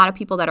there's a lot of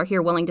people that are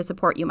here willing to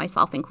support you,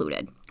 myself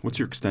included. What's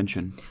your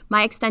extension?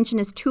 My extension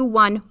is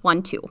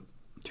 2112.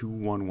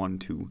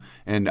 2112.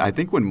 And I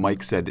think when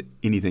Mike said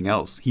anything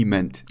else, he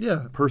meant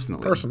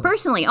personally.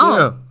 Personally.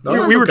 Oh.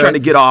 Yeah. We were trying to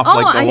get off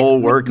the whole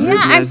work business.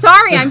 Yeah, I'm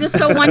sorry. I'm just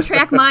so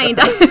one-track mind.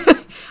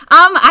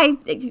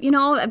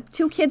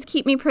 Two kids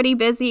keep me pretty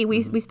busy.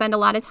 We spend a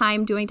lot of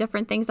time doing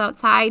different things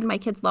outside. My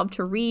kids love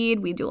to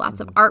read. We do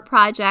lots of art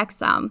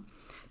projects. I'm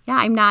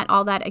not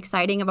all that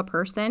exciting of a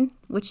person,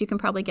 which you can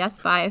probably guess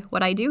by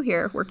what I do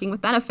here, working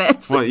with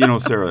benefits. Well,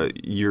 Sarah,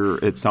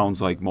 it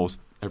sounds like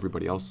most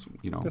everybody else,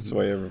 That's the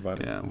way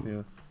everybody. Yeah.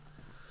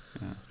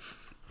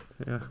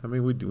 Yeah. I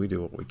mean, we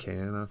do what we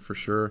can for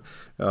sure.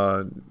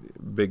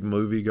 Big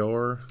movie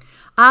goer.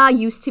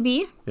 Used to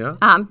be. Yeah.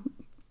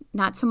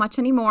 Not so much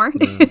anymore.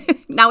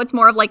 Now it's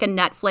more of like a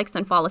Netflix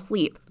and fall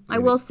asleep. I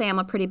will say I'm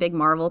a pretty big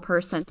Marvel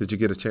person. Did you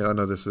get a chance? I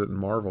know this isn't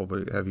Marvel,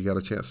 but have you got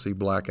a chance to see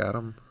Black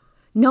Adam?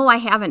 No, I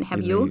haven't.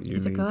 Have you?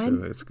 Is it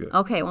good? It's good.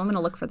 Okay, well, I'm going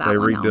to look for that they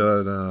one. They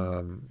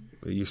redid.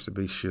 It used to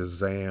be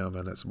Shazam,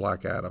 and it's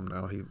Black Adam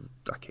now.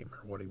 I can't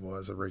remember what he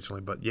was originally,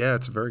 but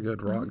it's very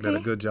good. Rock did a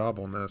good job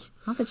on this.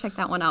 I'll have to check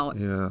that one out.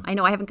 Yeah. I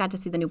know I haven't got to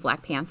see the new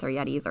Black Panther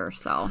yet either,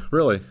 so.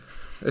 Really?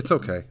 It's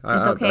okay.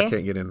 It's okay? I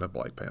can't get into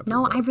Black Panther.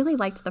 No, I really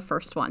liked the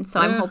first one,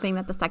 so I'm hoping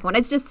that the second one.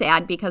 It's just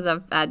sad because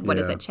of, Chad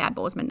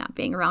Boseman not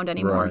being around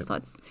anymore, right. So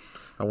it's.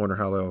 I wonder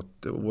how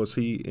was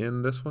he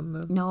in this one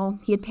then? No,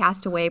 he had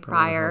passed away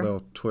prior.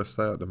 They'll twist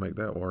that to make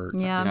that work.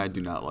 Yeah. I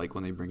do not like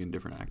when they bring in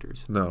different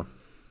actors. No.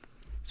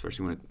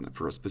 Especially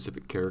for a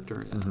specific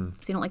character. Yeah.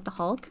 So you don't like the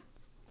Hulk?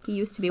 He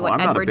used to be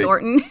Edward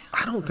Norton.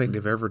 I don't think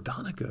they've ever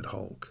done a good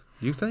Hulk.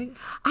 You think?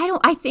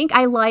 I think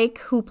I like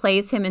who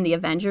plays him in the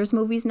Avengers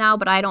movies now,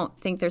 but I don't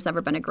think there's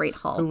ever been a great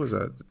Hulk. Who was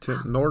that?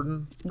 Tim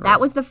Norton? That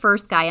was the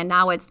first guy, and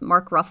now it's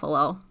Mark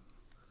Ruffalo,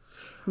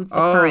 who's the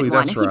current one.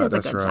 Right, he does a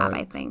good job,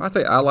 I think.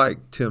 I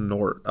like Tim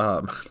Norton.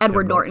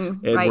 Edward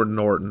Norton. Edward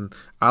Norton.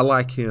 I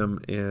like him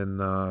in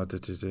oh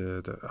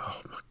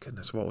my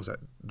goodness, what was that?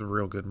 The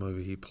real good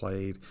movie he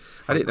played.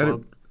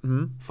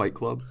 Fight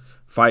Club.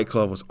 Fight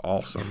Club was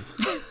awesome.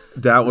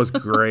 That was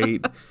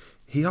great.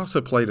 He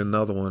also played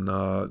another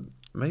one.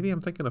 Maybe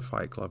I'm thinking of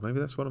Fight Club. Maybe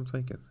that's what I'm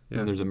thinking. Yeah.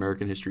 And there's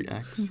American History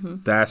X.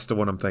 Mm-hmm. That's the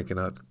one I'm thinking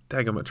of.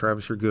 Daggum it,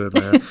 Travis, you're good,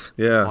 man.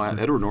 Yeah. Well,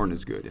 Edward Norton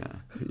is good, yeah.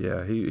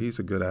 Yeah, he's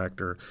a good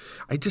actor.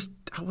 I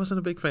wasn't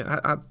a big fan.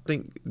 I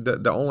think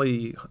the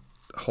only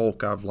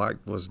Hulk I've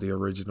liked was the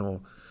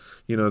original,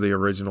 the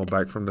original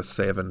back from the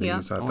 70s, Yeah.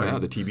 I think. Oh, yeah,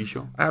 the TV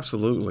show?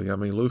 Absolutely. I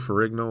mean, Lou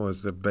Ferrigno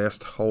is the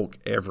best Hulk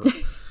ever.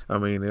 I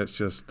mean, it's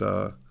just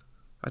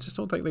I just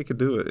don't think they could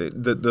do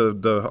it.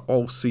 The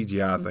whole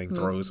CGI thing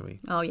throws me.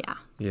 Oh, yeah.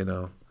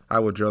 I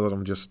would rather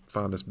them just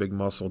find this big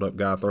muscled up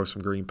guy, throw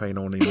some green paint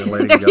on him, and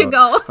let him There you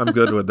go. I'm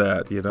good with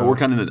that. Well, we're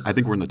kind of I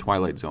think we're in the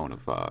twilight zone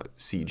of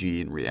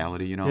CG and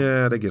reality.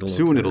 Yeah, they get a little.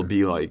 Soon it'll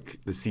be like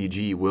the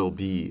CG will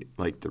be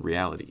like the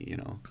reality.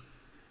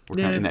 We're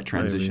kind of in that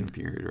transition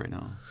period right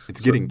now. It's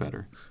getting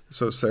better.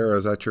 So, Sarah,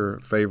 is that your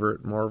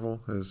favorite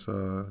Marvel? Is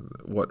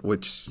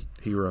which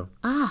hero?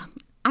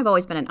 I've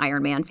always been an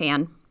Iron Man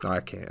fan. I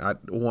can't.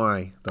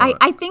 Why?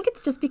 I think it's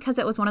just because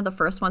it was one of the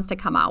first ones to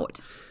come out.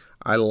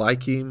 I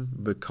like him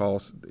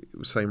because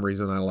same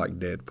reason I like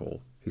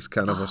Deadpool. He's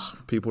kind of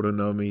people who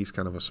know me, he's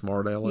kind of a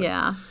smart aleck.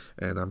 Yeah.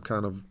 And I'm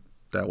kind of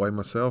that way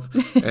myself.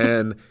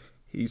 And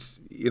he's,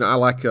 I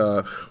like,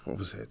 what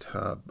was it?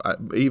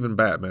 Even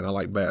Batman. I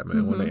like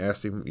Batman. When they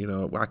asked him,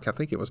 I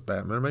think it was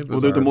Batman. Maybe it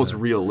was they're the Iron most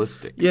Man.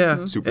 realistic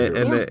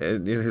superheroes.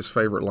 And his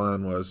favorite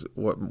line was,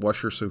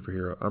 what's your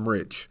superhero? I'm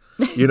rich.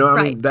 I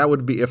Right. mean, that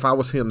would be, if I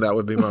was him, that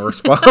would be my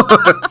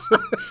response.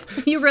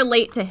 So you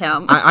relate to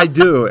him. I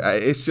do.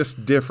 It's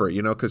just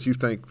different, because you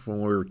think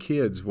when we were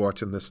kids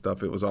watching this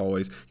stuff, it was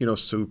always,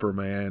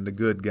 Superman, the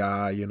good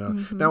guy,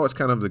 Mm-hmm. Now it's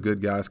kind of the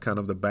good guy, it's kind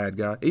of the bad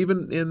guy.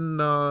 Even in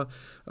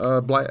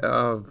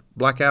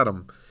Black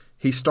Adam,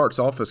 he starts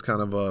off as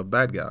kind of a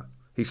bad guy.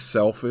 He's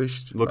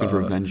selfish, looking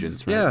for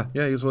vengeance, right?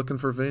 Yeah, he's looking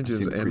for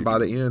vengeance, and by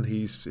the end,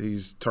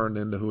 he's turned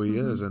into who he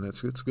is, and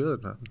it's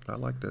good. I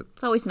liked it.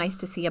 It's always nice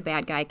to see a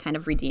bad guy kind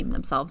of redeem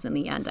themselves in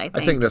the end. I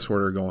think that's where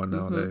they're going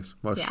nowadays.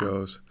 Most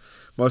shows,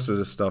 most of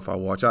the stuff I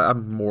watch,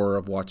 I'm more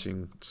of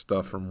watching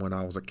stuff from when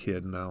I was a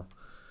kid now,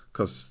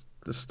 because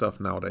this stuff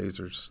nowadays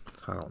is,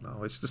 I don't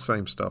know, it's the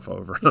same stuff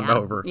over and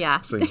over. Yeah.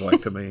 It seems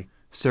like to me.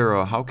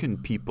 Sarah, how can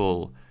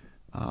people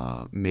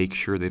make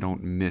sure they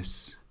don't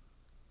miss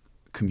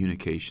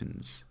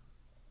communications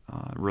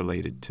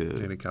related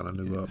to any kind of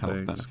new health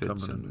updates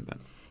benefits? coming in?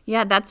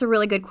 Yeah, that's a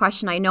really good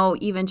question. I know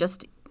even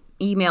just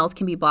emails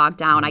can be bogged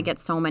down. I get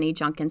so many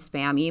junk and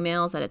spam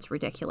emails that it's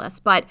ridiculous.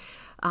 But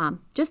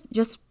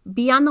just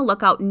be on the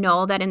lookout.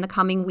 Know that in the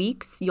coming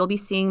weeks, you'll be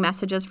seeing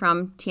messages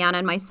from Tiana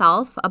and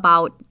myself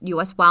about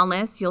U.S.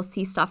 Wellness. You'll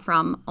see stuff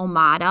from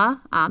Omada.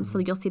 So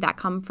you'll see that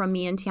come from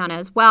me and Tiana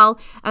as well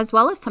as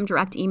some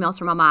direct emails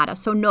from Omada.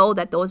 So know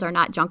that those are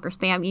not junk or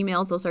spam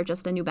emails. Those are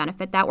just a new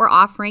benefit that we're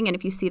offering. And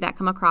if you see that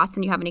come across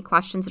and you have any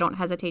questions, don't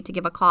hesitate to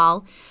give a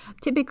call.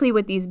 Typically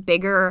with these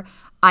bigger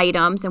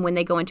items and when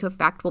they go into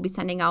effect, we'll be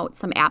sending out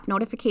some app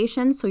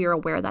notifications so you're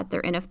aware that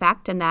they're in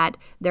effect and that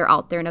they're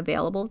out there and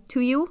available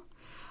to you.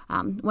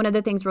 One of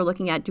the things we're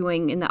looking at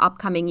doing in the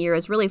upcoming year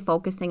is really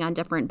focusing on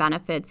different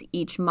benefits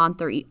each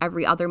month or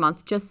every other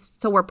month, just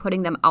so we're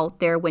putting them out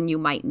there when you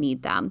might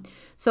need them.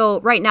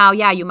 So right now,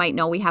 you might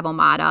know we have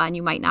Omada and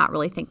you might not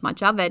really think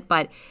much of it,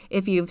 but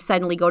if you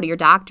suddenly go to your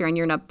doctor and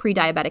you're in a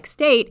pre-diabetic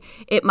state,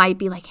 it might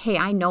be like, hey,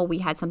 I know we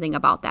had something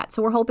about that.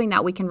 So we're hoping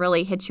that we can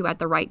really hit you at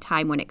the right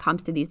time when it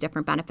comes to these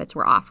different benefits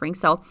we're offering.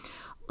 So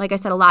like I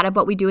said, a lot of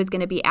what we do is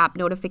going to be app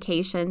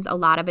notifications. A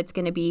lot of it's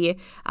going to be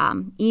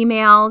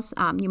emails.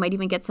 You might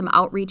even get some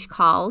outreach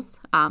calls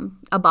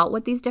about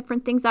what these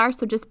different things are.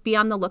 So just be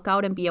on the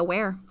lookout and be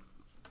aware.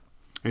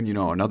 And,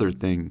 another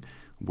thing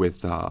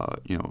with,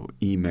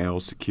 email,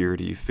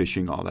 security,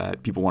 phishing, all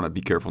that, people want to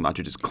be careful not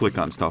to just click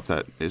on stuff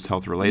that is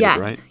health related,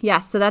 right?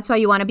 Yes. So that's why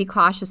you want to be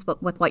cautious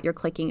with what you're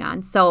clicking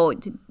on. So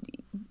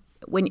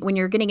when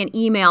you're getting an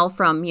email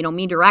from,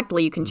 me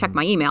directly, you can check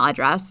my email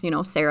address,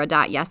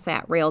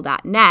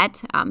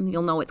 sarah.yes@rail.net.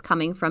 You'll know it's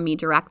coming from me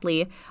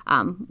directly.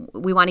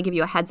 We want to give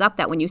you a heads up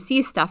that when you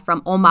see stuff from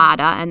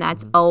Omada, and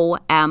that's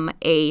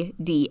OMADA,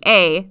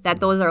 that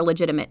those are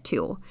legitimate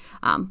too.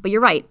 But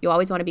you're right. You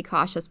always want to be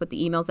cautious with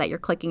the emails that you're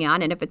clicking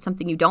on. And if it's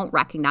something you don't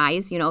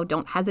recognize,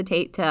 don't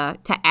hesitate to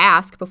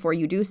ask before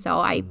you do so.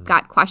 I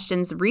got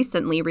questions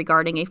recently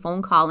regarding a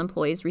phone call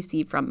employees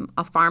received from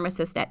a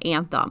pharmacist at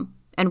Anthem,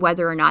 and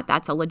whether or not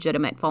that's a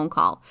legitimate phone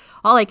call.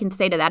 All I can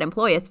say to that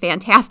employee is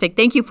fantastic.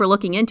 Thank you for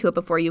looking into it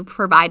before you've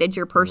provided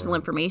your personal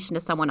information to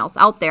someone else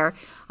out there.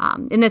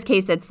 In this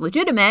case, it's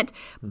legitimate,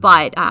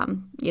 but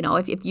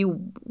if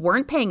you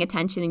weren't paying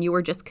attention and you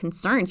were just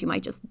concerned, you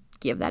might just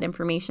give that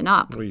information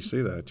up. Well, you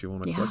see that. You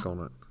want to click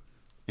on it.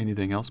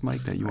 Anything else,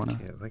 Mike, that you want to? I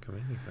can't think of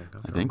anything.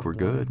 I think we're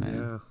good,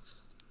 man.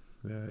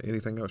 Yeah.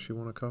 Anything else you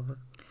want to cover?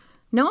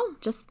 No,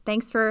 just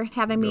thanks for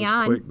having me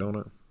on. Quick, don't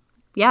it?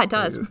 Yeah, it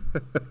does.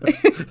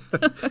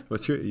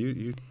 But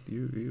you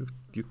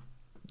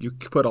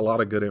put a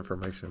lot of good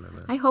information in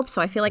there. I hope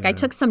so. I feel like I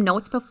took some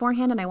notes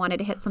beforehand, and I wanted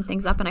to hit some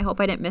things up, and I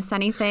hope I didn't miss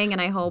anything, and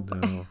I hope...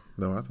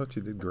 No, I thought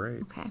you did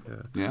great. Okay.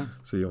 Yeah.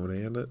 So you want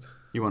to end it?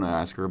 You want to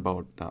ask her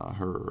about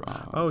her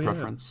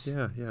preference?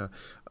 Yeah.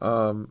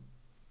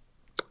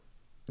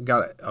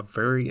 Got a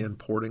very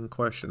important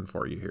question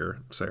for you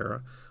here,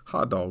 Sarah.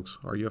 Hot dogs,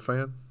 are you a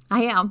fan?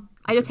 I am.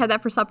 I just had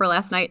that for supper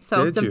last night,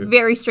 so it's a you?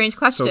 very strange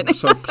question.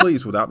 So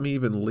please, without me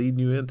even leading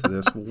you into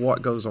this,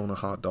 what goes on a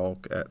hot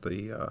dog at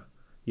the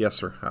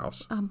Yesser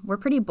house? We're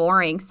pretty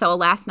boring. So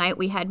last night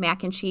we had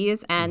mac and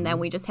cheese, and then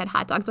we just had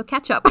hot dogs with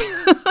ketchup.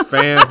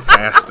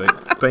 Fantastic.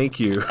 Thank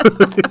you.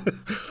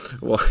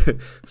 Well,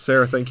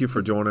 Sarah, thank you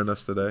for joining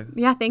us today.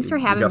 Yeah, thanks for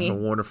having me. You got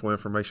some wonderful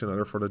information out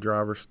there for the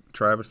drivers.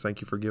 Travis,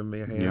 thank you for giving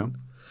me a hand. Yeah.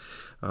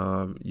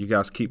 You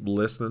guys keep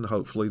listening.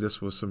 Hopefully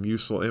this was some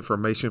useful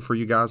information for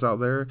you guys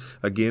out there.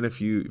 Again, if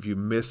you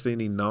missed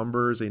any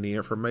numbers, any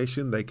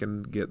information, they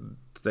can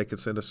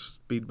send us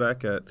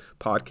feedback at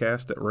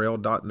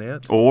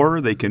podcast@rail.net.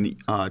 Or they can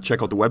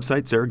check out the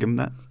website. Sarah, give them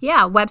that.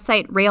 Yeah,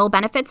 website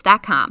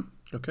railbenefits.com.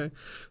 Okay.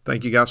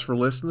 Thank you guys for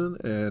listening,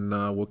 and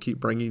we'll keep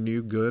bringing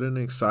you good and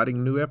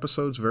exciting new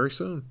episodes very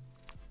soon.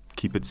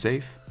 Keep it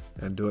safe.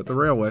 And do it the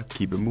railway.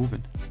 Keep it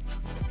moving.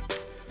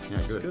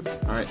 Yeah, good.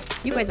 All right.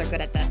 You guys are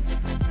good at this.